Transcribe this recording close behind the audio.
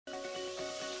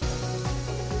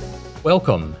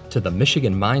Welcome to the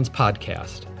Michigan Minds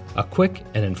Podcast, a quick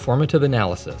and informative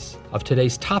analysis of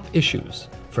today's top issues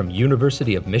from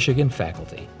University of Michigan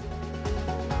faculty.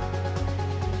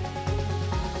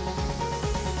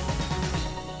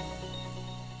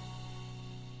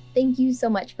 Thank you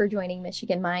so much for joining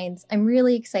Michigan Minds. I'm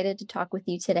really excited to talk with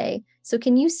you today. So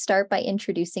can you start by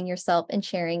introducing yourself and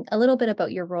sharing a little bit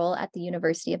about your role at the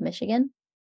University of Michigan?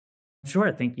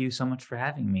 Sure. Thank you so much for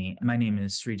having me. My name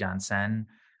is Srijan Sen.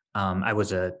 I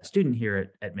was a student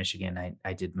here at Michigan.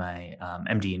 I did my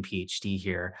MD and PhD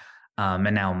here.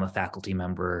 And now I'm a faculty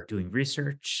member doing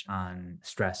research on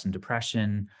stress and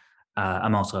depression.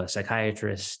 I'm also a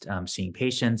psychiatrist seeing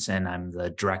patients, and I'm the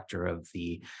director of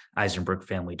the Eisenberg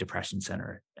Family Depression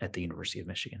Center at the University of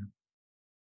Michigan.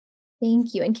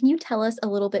 Thank you. And can you tell us a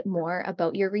little bit more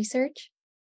about your research?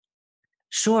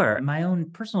 Sure. My own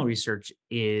personal research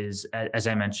is, as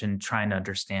I mentioned, trying to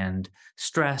understand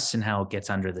stress and how it gets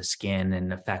under the skin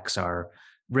and affects our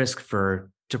risk for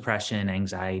depression,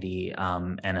 anxiety,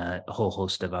 and a whole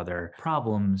host of other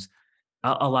problems.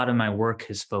 A lot of my work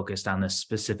has focused on this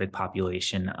specific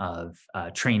population of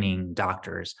training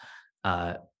doctors,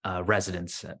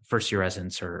 residents. First year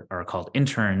residents are called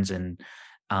interns, and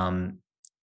um,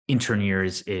 intern year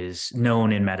is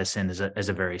known in medicine as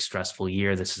a very stressful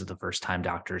year. This is the first time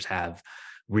doctors have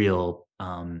real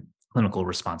clinical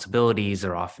responsibilities.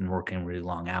 They're often working really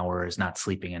long hours, not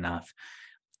sleeping enough.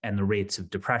 And the rates of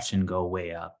depression go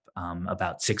way up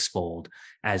about sixfold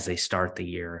as they start the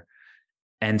year.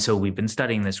 And so we've been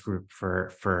studying this group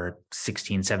for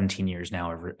 16, 17 years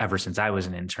now, ever since I was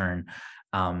an intern,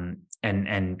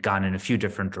 and gone in a few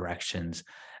different directions.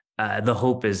 The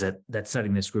hope is that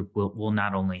studying this group will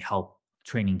not only help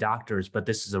training doctors, but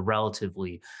this is a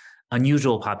relatively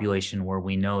unusual population where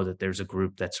we know that there's a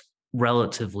group that's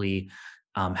relatively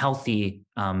healthy,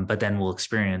 but then will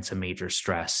experience a major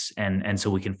stress. And so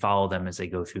we can follow them as they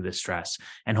go through the stress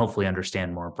and hopefully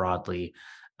understand more broadly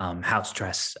how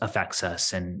stress affects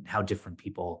us and how different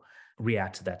people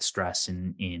react to that stress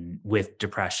with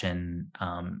depression,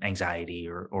 anxiety,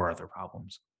 or other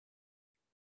problems.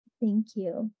 Thank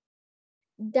you.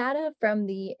 Data from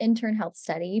the intern health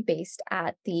study based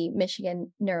at the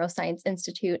Michigan Neuroscience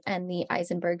Institute and the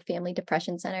Eisenberg Family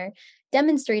Depression Center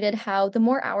demonstrated how the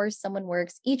more hours someone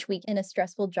works each week in a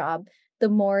stressful job, the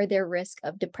more their risk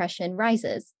of depression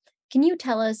rises. Can you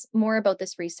tell us more about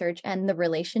this research and the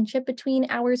relationship between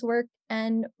hours worked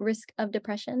and risk of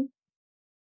depression?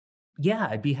 Yeah,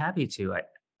 I'd be happy to.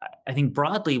 I think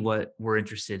broadly what we're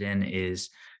interested in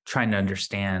is trying to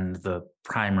understand the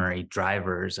primary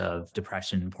drivers of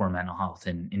depression and poor mental health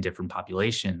in different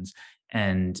populations.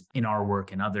 And in our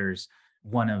work and others,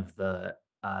 one of the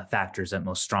factors that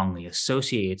most strongly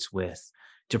associates with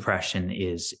depression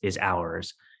is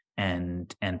hours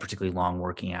and particularly long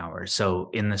working hours. So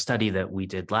in the study that we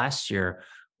did last year,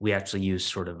 we actually used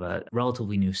sort of a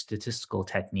relatively new statistical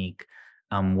technique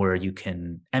where you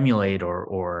can emulate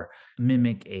or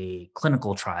mimic a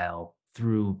clinical trial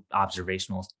through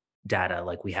observational data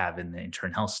like we have in the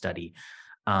intern health study.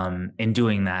 In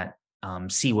doing that,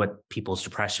 see what people's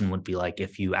depression would be like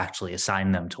if you actually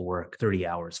assign them to work 30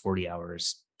 hours, 40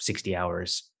 hours, 60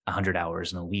 hours, 100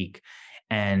 hours in a week.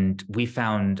 And we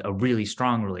found a really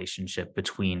strong relationship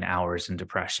between hours and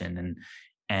depression.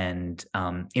 And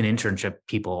in internship,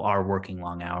 people are working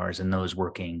long hours, and those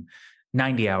working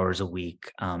 90 hours a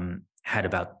week had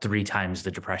about 3 times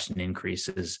the depression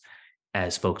increases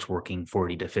as folks working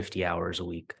 40 to 50 hours a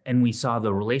week. And we saw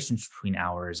the relationship between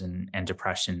hours and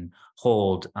depression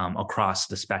hold across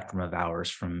the spectrum of hours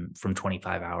from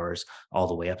 25 hours all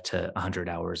the way up to 100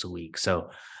 hours a week. So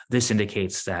this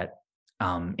indicates that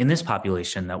in this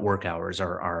population that work hours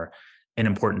are an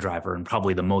important driver and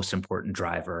probably the most important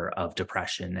driver of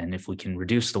depression. And if we can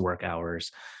reduce the work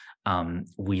hours,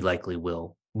 we likely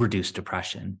will reduce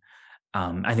depression.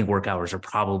 I think work hours are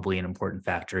probably an important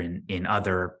factor in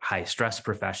other high stress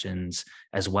professions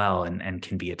as well, and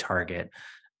can be a target.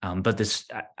 But this,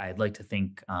 I'd like to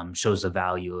think, shows the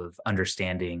value of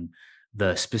understanding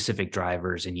the specific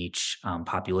drivers in each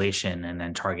population and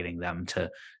then targeting them to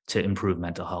improve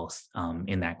mental health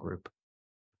in that group.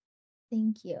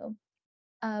 Thank you.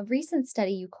 A recent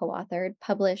study you co authored,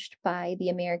 published by the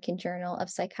American Journal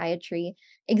of Psychiatry,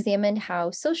 examined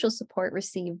how social support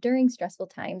received during stressful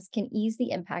times can ease the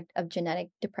impact of genetic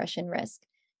depression risk.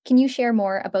 Can you share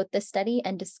more about this study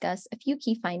and discuss a few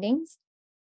key findings?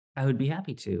 I would be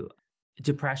happy to.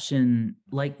 Depression,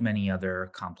 like many other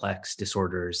complex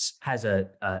disorders, has a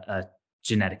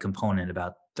genetic component.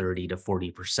 About 30 to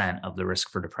 40% of the risk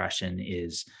for depression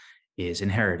is is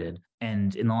inherited.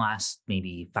 And in the last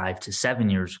maybe 5 to 7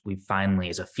 years, we've finally,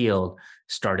 as a field,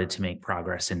 started to make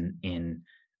progress in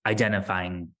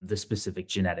identifying the specific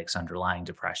genetics underlying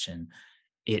depression.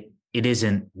 It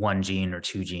isn't one gene or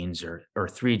two genes or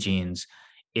three genes.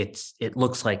 It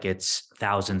looks like it's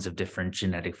thousands of different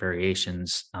genetic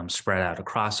variations spread out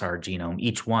across our genome,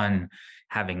 each one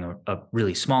having a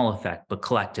really small effect, but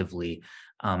collectively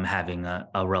having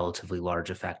a relatively large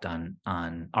effect on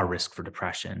our risk for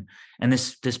depression. And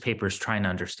this paper is trying to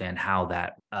understand how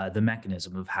that the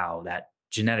mechanism of how that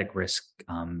genetic risk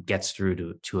gets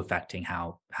through to affecting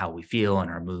how we feel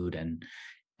and our mood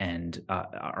and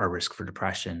our risk for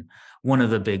depression. One of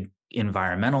the big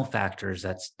environmental factors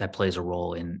that plays a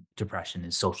role in depression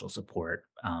is social support.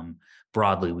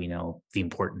 Broadly, we know the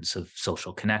importance of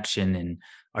social connection in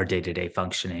our day-to-day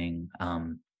functioning.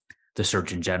 The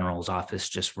Surgeon General's office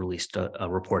just released a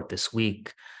report this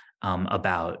week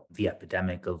about the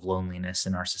epidemic of loneliness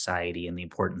in our society and the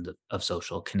importance of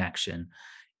social connection.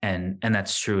 And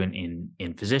that's true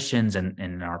in physicians and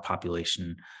in our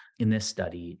population. In this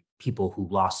study, people who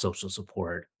lost social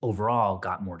support overall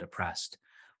got more depressed.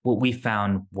 What we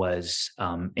found was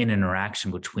an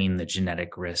interaction between the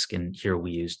genetic risk, and here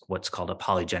we used what's called a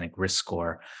polygenic risk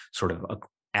score, sort of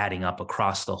adding up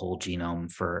across the whole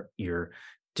genome for your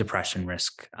depression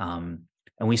risk. And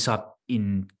we saw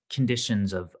in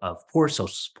conditions of poor social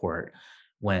support,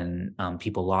 when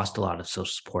people lost a lot of social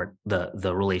support,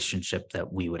 the relationship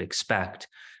that we would expect,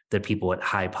 that people at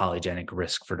high polygenic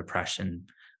risk for depression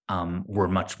were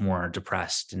much more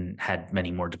depressed and had many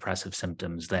more depressive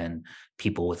symptoms than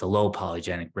people with a low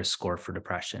polygenic risk score for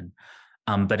depression.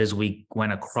 But as we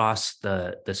went across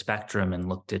the spectrum and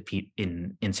looked at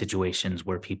in situations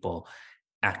where people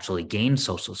actually gained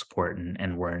social support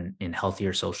and were in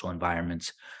healthier social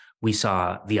environments, we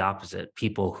saw the opposite.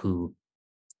 People who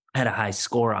had a high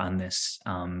score on this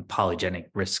polygenic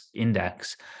risk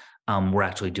index were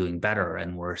actually doing better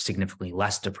and were significantly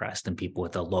less depressed than people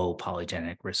with a low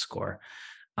polygenic risk score.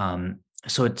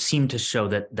 So it seemed to show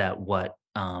that what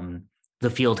the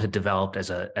field had developed as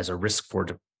a risk for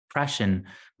depression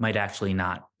might actually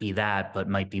not be that, but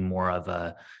might be more of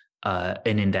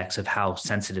an index of how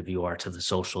sensitive you are to the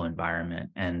social environment.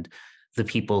 And the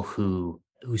people who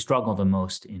struggle the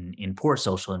most in poor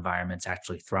social environments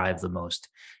actually thrive the most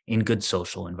in good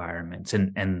social environments.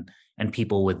 And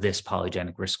people with this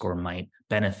polygenic risk score might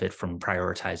benefit from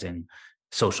prioritizing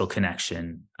social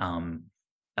connection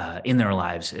in their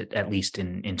lives, at least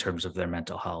in terms of their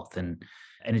mental health. And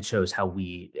it shows how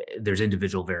there's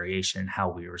individual variation in how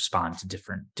we respond to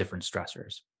different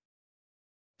stressors.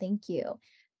 Thank you.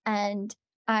 And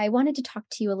I wanted to talk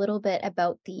to you a little bit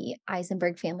about the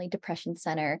Eisenberg Family Depression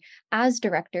Center. As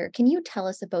director, can you tell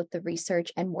us about the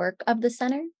research and work of the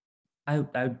center?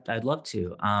 I'd love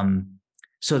to.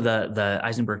 So the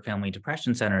Eisenberg Family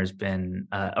Depression Center has been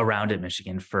around at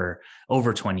Michigan for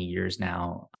over 20 years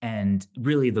now. And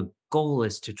really the goal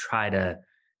is to try to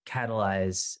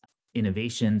catalyze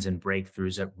innovations and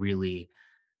breakthroughs that really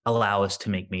allow us to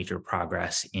make major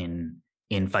progress in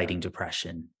fighting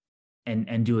depression.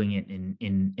 And doing it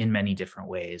in many different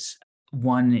ways.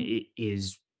 One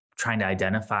is trying to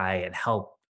identify and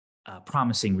help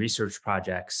promising research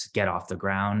projects get off the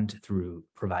ground through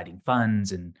providing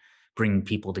funds and bringing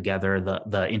people together.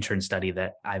 The intern study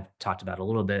that I've talked about a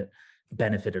little bit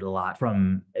benefited a lot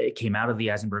from. It came out of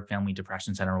the Eisenberg Family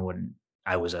Depression Center when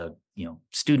I was a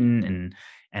student and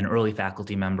an early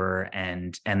faculty member,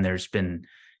 and there's been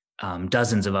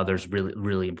dozens of others really,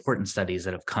 really important studies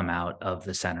that have come out of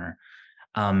the center.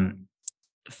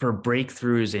 For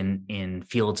breakthroughs in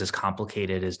fields as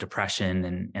complicated as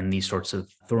depression and these sorts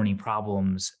of thorny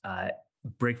problems,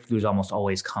 breakthroughs almost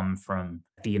always come from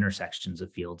the intersections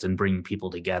of fields and bringing people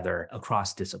together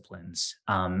across disciplines.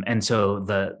 And so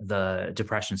the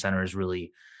Depression Center is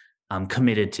really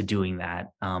committed to doing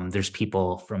that. There's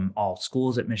people from all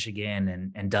schools at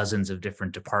Michigan and dozens of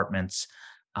different departments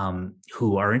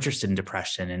who are interested in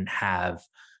depression and have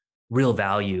real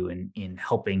value in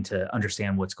helping to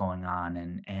understand what's going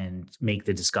on and make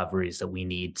the discoveries that we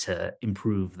need to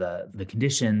improve the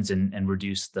conditions and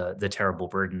reduce the terrible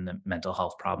burden that mental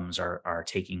health problems are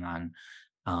taking on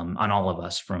all of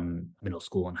us, from middle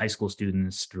school and high school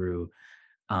students through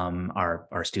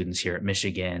our students here at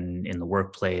Michigan, in the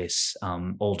workplace,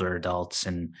 older adults,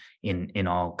 and in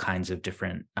all kinds of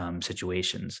different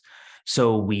situations.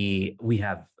 So we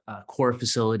have core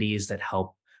facilities that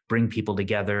help bring people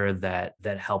together,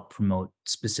 that help promote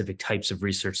specific types of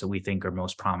research that we think are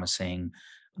most promising.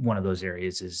 One of those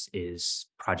areas is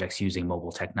projects using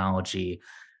mobile technology,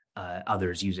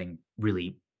 others using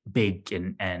really big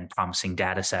and promising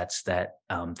data sets that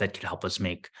that could help us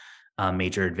make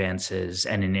major advances,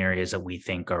 and in areas that we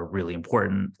think are really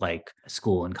important, like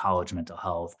school and college mental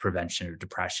health, prevention of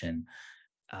depression,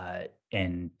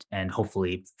 and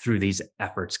hopefully through these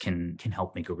efforts can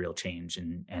help make a real change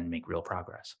and make real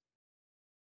progress.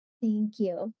 Thank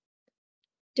you.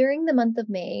 During the month of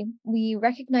May, we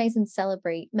recognize and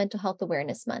celebrate Mental Health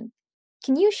Awareness Month.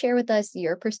 Can you share with us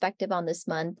your perspective on this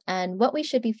month and what we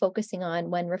should be focusing on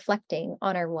when reflecting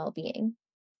on our well-being?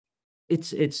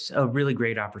 It's a really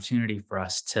great opportunity for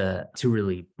us to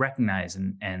really recognize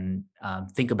and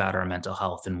think about our mental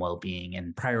health and well-being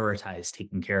and prioritize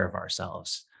taking care of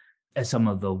ourselves. As some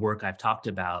of the work I've talked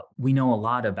about, we know a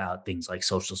lot about things like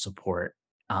social support,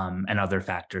 and other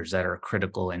factors that are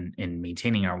critical in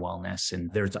maintaining our wellness. And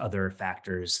there's other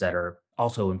factors that are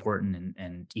also important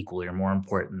and equally or more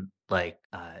important, like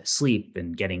sleep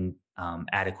and getting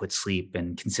adequate sleep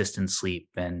and consistent sleep,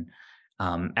 and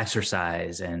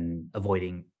exercise and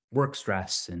avoiding work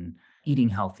stress and eating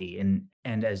healthy.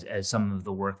 And as some of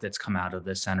the work that's come out of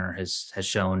the center has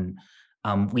shown,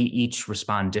 we each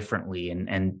respond differently,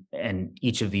 and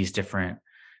each of these different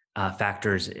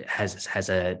factors has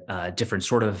a different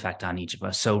sort of effect on each of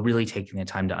us. So really taking the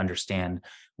time to understand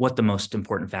what the most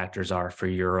important factors are for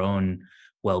your own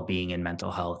well-being and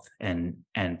mental health, and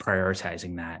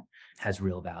prioritizing that has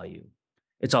real value.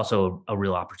 It's also a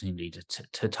real opportunity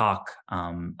to talk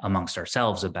amongst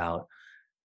ourselves about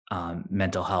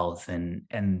mental health,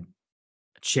 and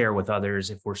share with others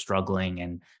if we're struggling,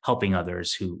 and helping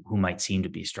others who might seem to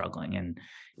be struggling. And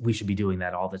we should be doing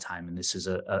that all the time. And this is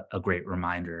a great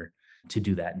reminder to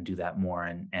do that and do that more.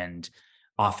 And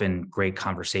often great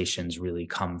conversations really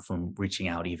come from reaching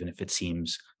out, even if it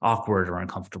seems awkward or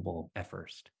uncomfortable at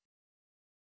first.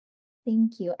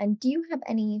 Thank you. And do you have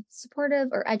any supportive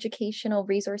or educational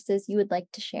resources you would like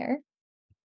to share?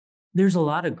 There's a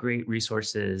lot of great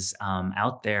resources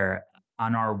out there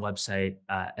on our website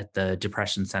at the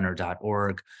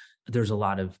depressioncenter.org. There's a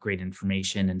lot of great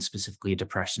information, and specifically a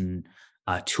depression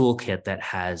toolkit that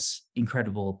has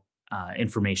incredible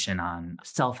information on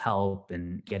self-help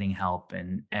and getting help,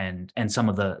 and some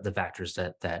of the factors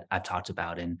that I've talked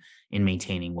about in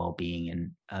maintaining well-being,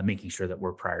 and making sure that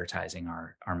we're prioritizing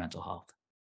our mental health.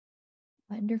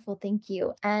 Wonderful. Thank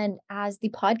you. And as the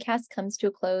podcast comes to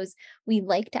a close, we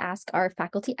like to ask our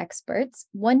faculty experts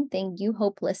one thing you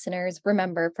hope listeners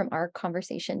remember from our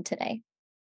conversation today.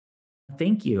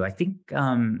 Thank you. I think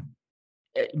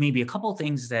maybe a couple of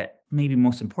things that maybe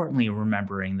most importantly,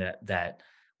 remembering that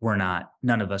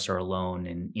none of us are alone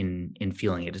in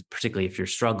feeling it, particularly if you're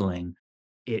struggling.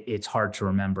 It's hard to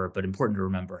remember, but important to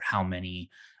remember how many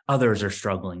others are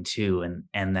struggling too,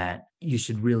 and that you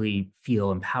should really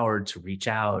feel empowered to reach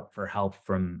out for help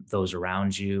from those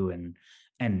around you,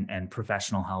 and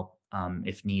professional help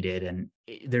if needed. And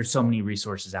there's so many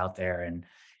resources out there,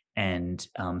 and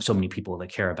so many people that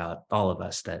care about all of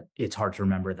us, that it's hard to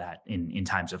remember that in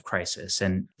times of crisis.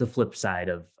 And the flip side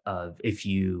of if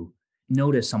you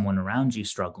notice someone around you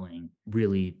struggling,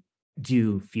 really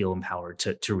do feel empowered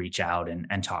to reach out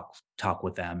and talk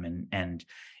with them. And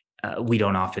we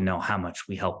don't often know how much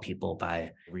we help people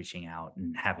by reaching out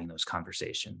and having those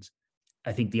conversations.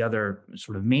 I think the other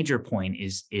sort of major point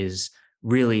is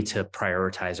really to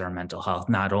prioritize our mental health,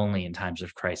 not only in times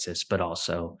of crisis, but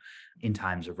also in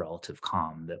times of relative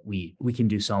calm. That we can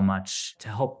do so much to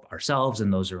help ourselves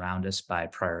and those around us by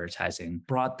prioritizing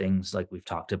broad things like we've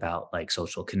talked about, like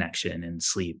social connection and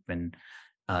sleep and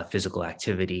physical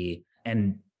activity,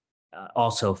 and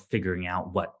also figuring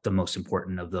out what the most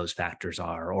important of those factors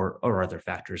are, or other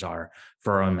factors are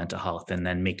for our own mental health, and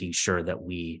then making sure that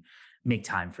we make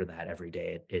time for that every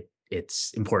day.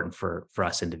 It's important for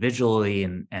us individually,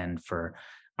 and for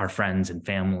our friends and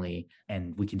family,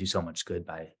 and we can do so much good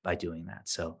by doing that.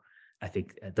 So I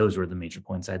think those were the major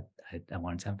points I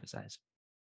wanted to emphasize.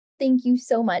 Thank you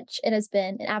so much. It has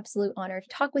been an absolute honor to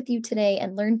talk with you today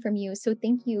and learn from you. So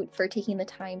thank you for taking the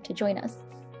time to join us.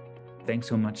 Thanks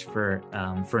so much for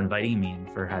inviting me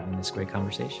and for having this great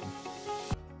conversation.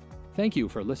 Thank you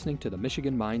for listening to the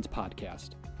Michigan Minds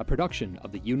podcast, a production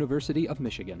of the University of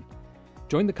Michigan.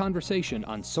 Join the conversation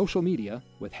on social media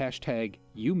with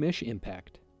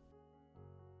 #UMichImpact.